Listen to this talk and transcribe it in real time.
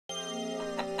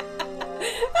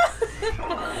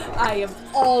I am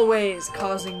always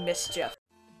causing mischief.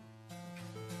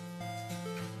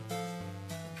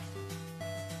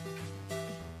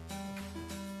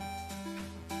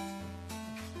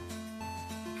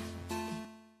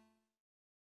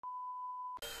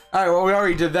 Alright, well, we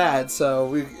already did that, so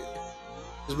we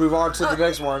just move on to the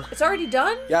next one. It's already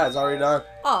done? Yeah, it's already done.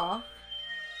 Aw.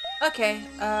 Okay,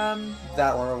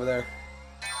 That one over there.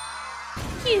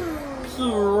 Pew.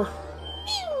 Pew.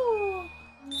 Pew.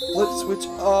 Flip switch.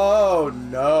 Oh,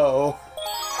 no.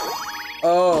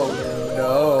 Oh,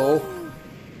 no.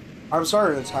 I'm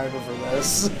starting a timer for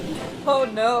this. Oh,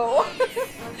 no.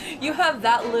 You have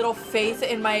that little faith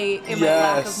in my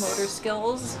lack of motor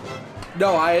skills?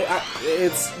 No,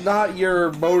 it's not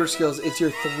your motor skills, it's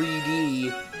your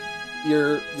 3D,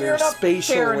 your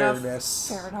spatial awareness.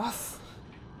 Fair enough.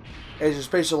 It's your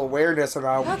spatial awareness that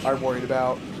I'm worried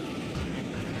about.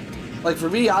 Like for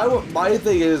me, my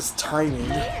thing is timing.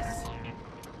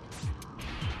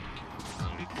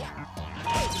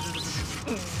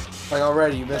 Like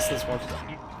already, you missed this one.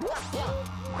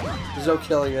 There's no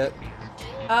killing it.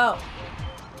 Oh.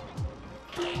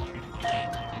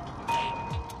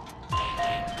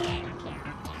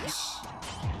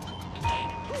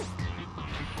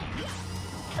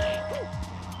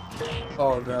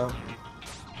 Oh no.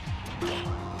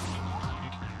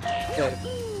 Okay.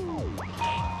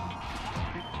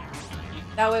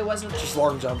 That way wasn't just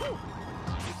long jump.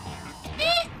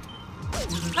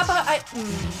 How about I?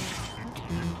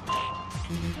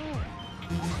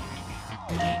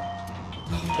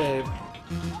 Babe.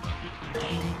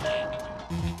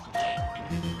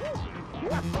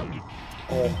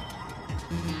 Oh.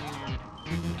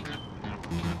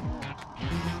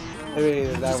 Maybe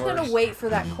that I'm just works. gonna wait for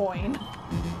that coin.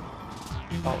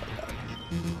 Oh my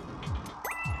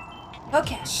god.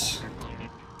 Okay.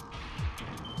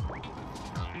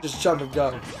 Just jump and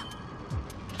go.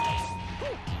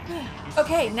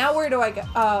 Okay, now where do I go?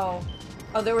 Oh.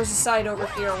 Oh, there was a side over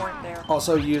here, weren't there?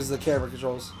 Also use the camera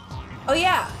controls. Oh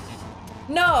yeah.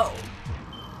 No.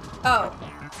 Oh.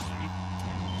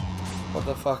 What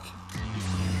the fuck?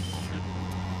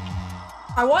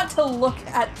 I want to look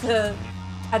at the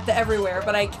everywhere,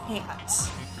 but I can't. I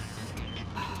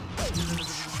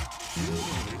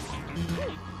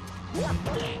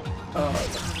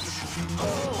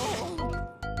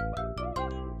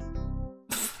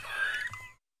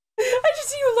just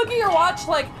see you look at your watch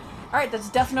like, all right, that's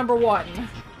death number 1.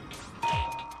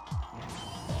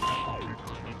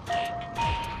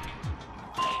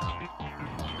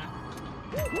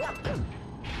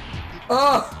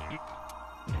 Oh!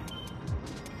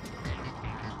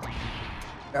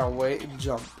 Now wait and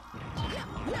jump.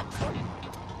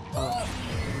 Oh.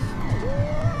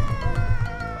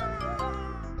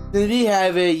 Did he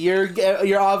have it?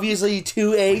 You're obviously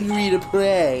too angry to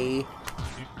play.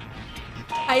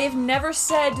 I have never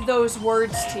said those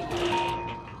words to you.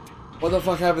 What the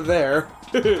fuck happened there?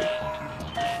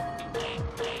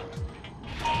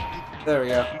 There we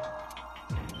go.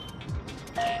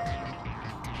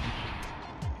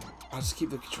 I'll just keep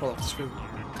the control off the screen.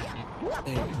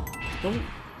 There you go. Don't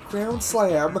ground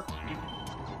slam.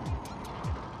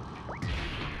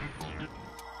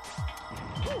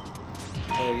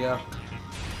 There you go.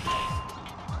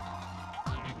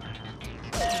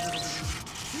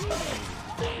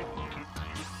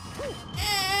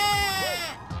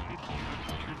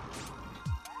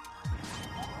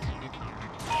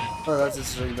 Oh, that's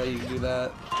interesting that you can do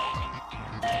that.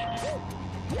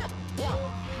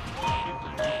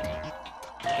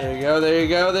 There you go, there you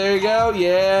go, there you go.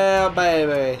 Yeah,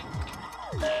 baby.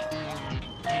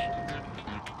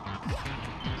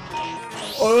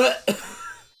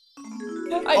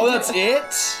 Oh, that's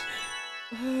it?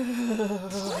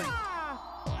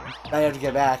 Now you have to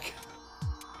get back.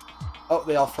 Oh,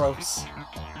 they all froze.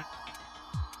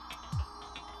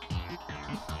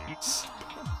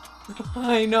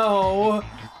 I know.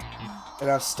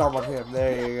 And I'll stomp on him.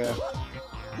 There you go.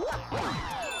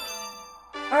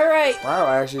 Alright. Wow,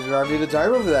 I actually did not need a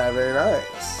timer for that. Very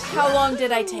nice. How long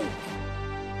did I take?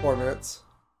 4 minutes.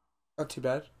 Not too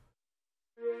bad.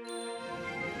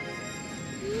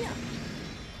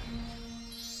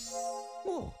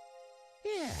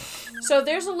 So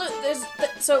there's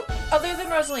so other than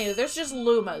Rosalina, there's just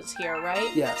Lumas here,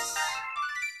 right? Yes.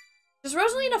 Does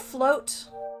Rosalina float?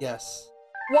 Yes.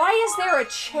 Why is there a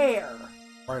chair?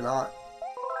 Why not?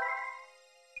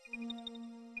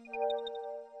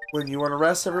 When you want to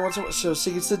rest every once in a while, so you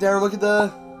can sit down and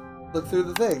look through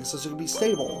the thing, so she can be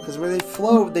stable. Because when they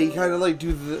float, they kind of like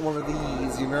do one of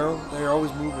these, you know? They're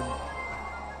always moving.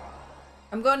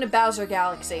 I'm going to Bowser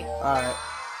Galaxy. Alright.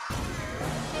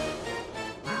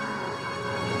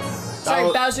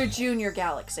 Sorry, Bowser Jr.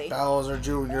 Galaxy. Bowser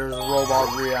Jr.'s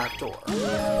robot reactor.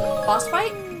 Boss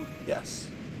fight? Yes.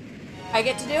 I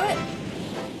get to do it?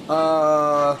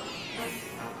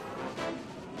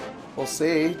 We'll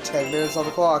see. 10 minutes on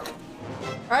the clock.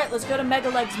 Alright, let's go to Mega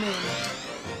Legs Moon.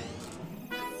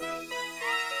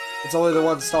 It's only the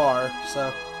 1 star,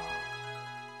 so...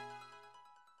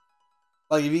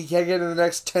 Like, if you can't get in the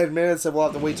next 10 minutes, then we'll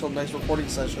have to wait till the next recording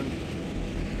session.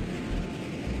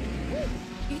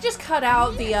 You can just cut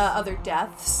out the other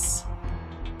deaths.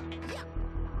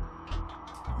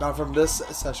 Not from this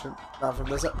session. Not from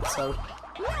this episode.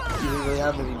 You didn't really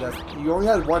have many deaths. You only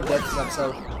had 1 death this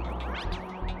episode.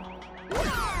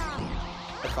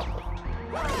 A couple.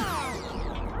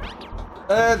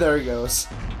 And there he goes.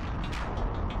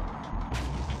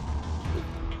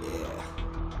 Yeah.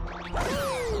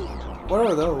 What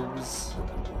are those?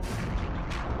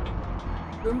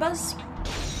 Roombas?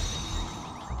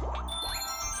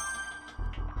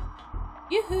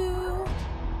 Yoo-hoo!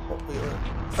 Oh,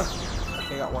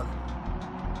 okay, got 1.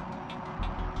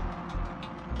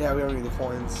 Yeah, we don't need the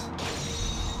coins.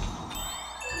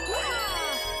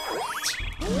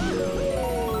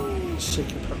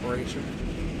 Chicken preparation.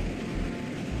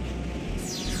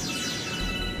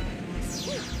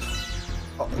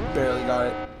 Oh, barely got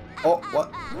it. Oh,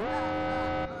 what?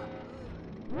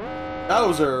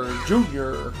 Bowser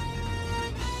Jr.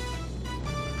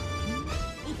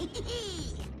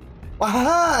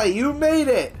 Aha! You made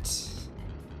it!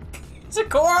 It's a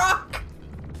Korok!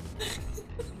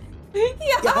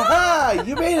 Yeah!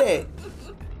 You made it!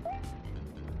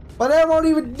 But I won't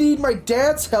even need my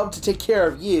dad's help to take care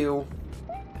of you.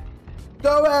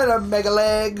 Go at him, Mega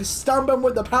Leg! Stomp him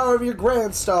with the power of your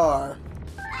Grand Star!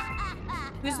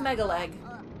 Who's Mega Leg?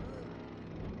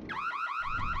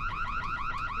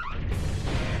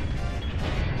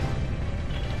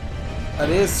 That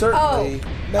is certainly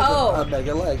a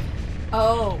Mega Leg.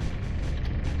 Oh.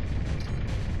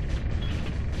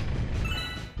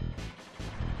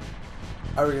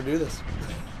 How are we gonna do this?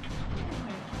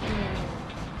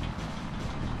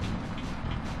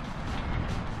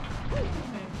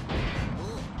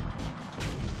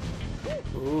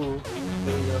 Ooh,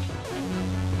 there we go.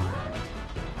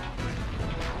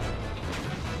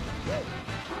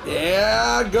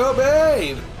 Yeah, go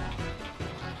babe!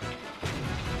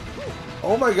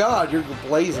 Oh my god, you're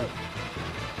blazing.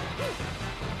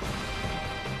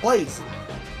 Blazing.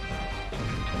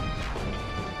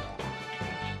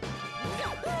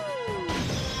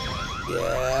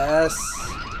 Yes.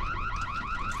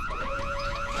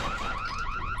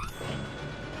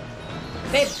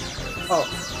 Babe. Oh,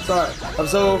 sorry. I'm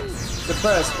so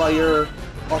depressed by your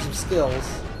awesome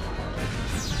skills.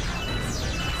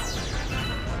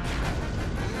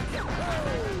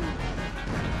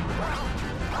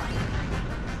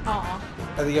 Aw.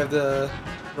 I think you have to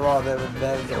draw them and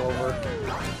then go over.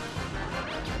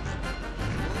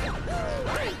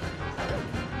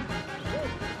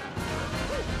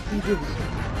 You did.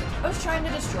 I was trying to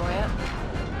destroy it.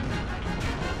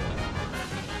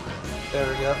 There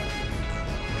we go.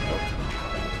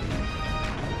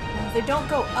 They don't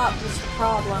go up, is the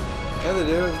problem. Yeah, they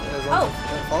do, as long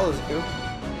as it follows you.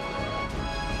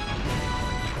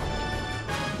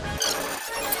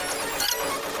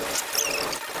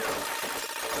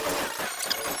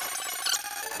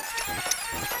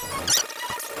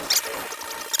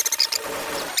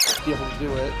 Be able to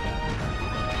do it.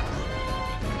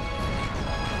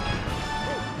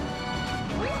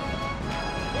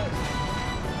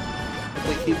 If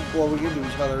they keep blowing into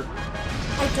each other.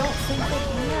 I don't think they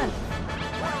can.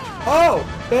 Oh!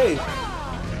 Hey!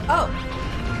 Oh.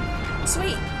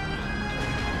 Sweet.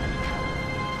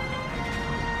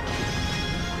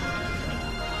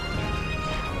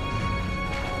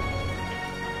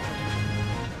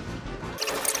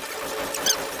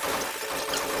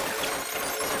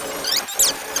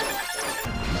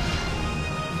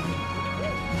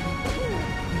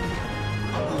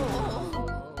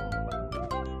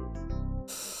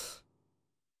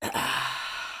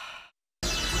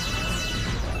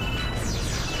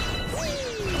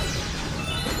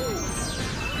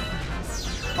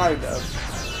 Kind of.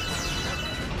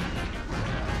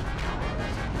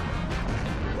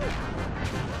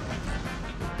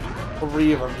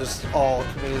 Three of them just all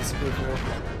committed seppuku.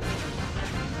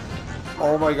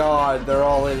 Oh my god, they're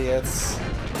all idiots.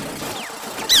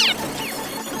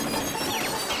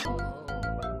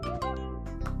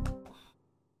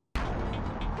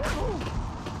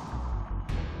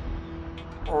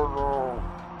 Oh no.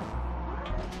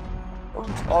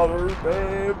 I'm sorry,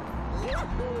 babe.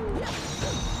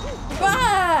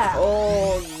 Ah!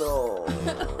 Oh no.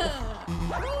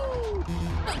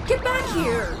 Get back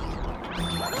here!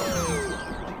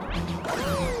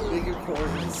 Bigger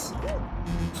coins.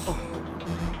 Oh.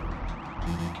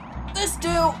 This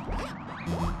do.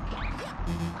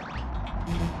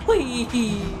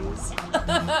 Please.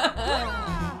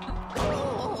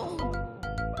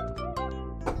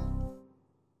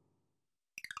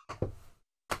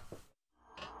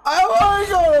 I want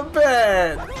to go to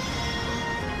bed.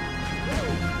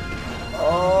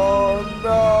 Oh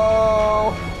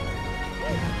no.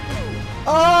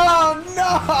 Oh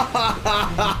no.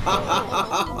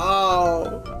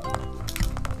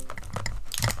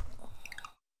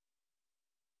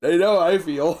 They know how I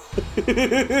feel.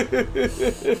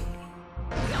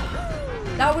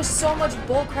 That was so much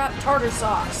bullcrap tartar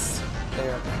sauce.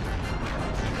 There.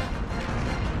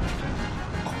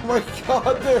 Oh my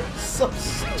god, they're so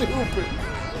stupid.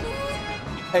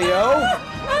 Hey yo.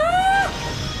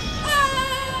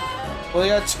 Well, they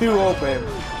got two open.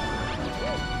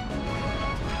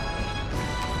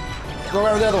 Go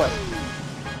around the other way.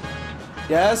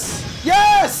 Yes.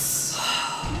 Yes.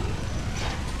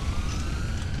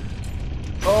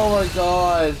 Oh my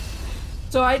god.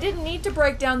 So I didn't need to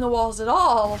break down the walls at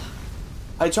all.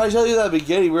 I tried to tell you that at the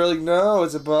beginning. We were like, no,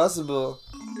 it's impossible.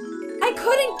 I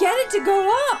couldn't get it to go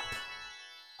up.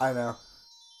 I know.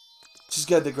 Just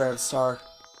get the grand star.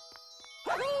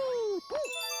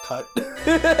 Cut.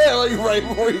 Like right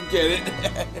before you get it.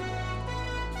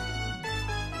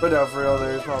 But no, for real,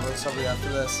 there's probably something after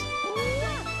this.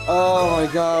 Oh my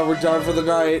god, we're done for the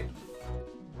night.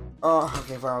 Oh,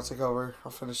 okay, fine, I'll take over.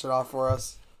 I'll finish it off for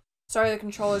us. Sorry, the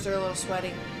controllers are a little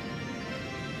sweaty.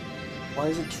 Why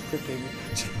is it tripping?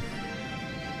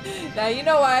 Now you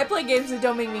know why I play games that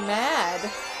don't make me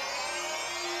mad.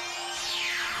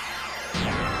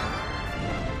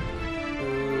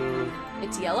 Ooh,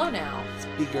 It's yellow now. it's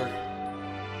bigger.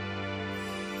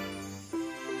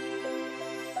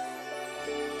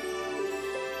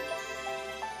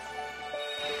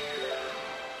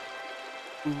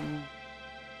 Ooh.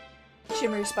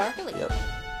 Shimmery sparkly. Yep.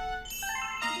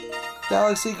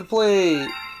 Galaxy complete.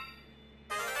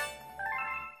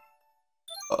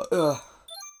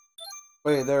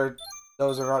 Wait,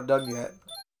 those are not done yet.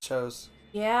 Shows.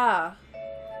 Yeah.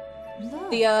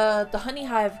 The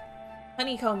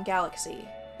honeycomb galaxy.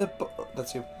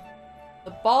 That's you.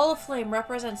 The ball of flame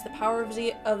represents the power of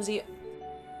the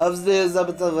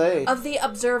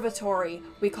observatory.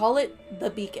 We call it the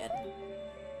beacon.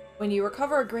 When you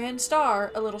recover a grand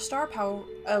star, a little star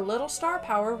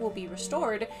power will be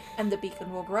restored, and the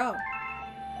beacon will grow.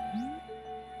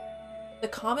 The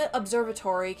Comet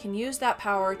Observatory can use that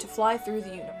power to fly through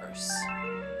the universe.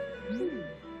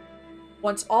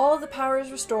 Once all of the power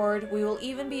is restored, we will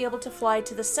even be able to fly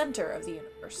to the center of the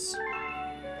universe.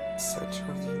 Center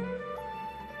of the universe.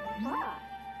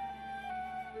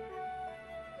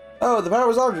 Oh, the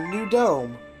power's on a new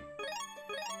dome.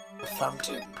 A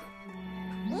fountain.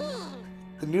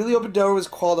 The newly opened dome is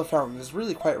called a fountain. It's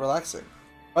really quite relaxing.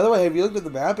 By the way, have you looked at the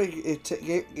map? It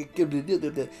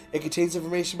contains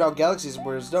information about galaxies and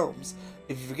where there's domes.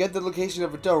 If you forget the location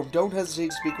of a dome, don't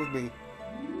hesitate to speak with me.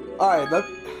 Alright, let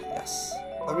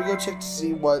me go check to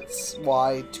see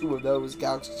why two of those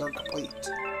galaxies aren't complete.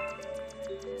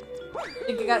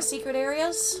 Think you got secret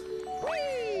areas?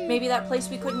 Maybe that place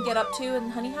we couldn't get up to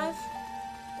in Honeyhive?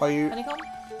 Honeycomb?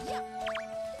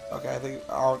 Okay,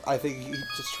 I think he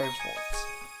just transforms.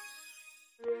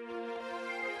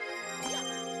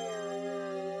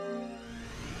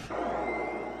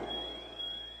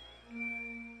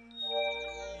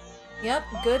 Yep,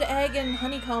 good egg and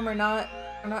honeycomb are not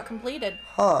completed.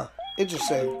 Huh.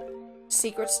 Interesting.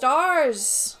 Secret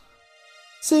stars.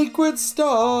 Secret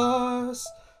stars.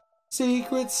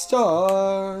 Secret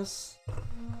stars.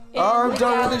 I'm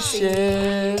done with this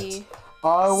shit.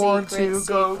 I want to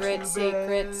go to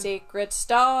bed. Secret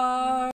stars.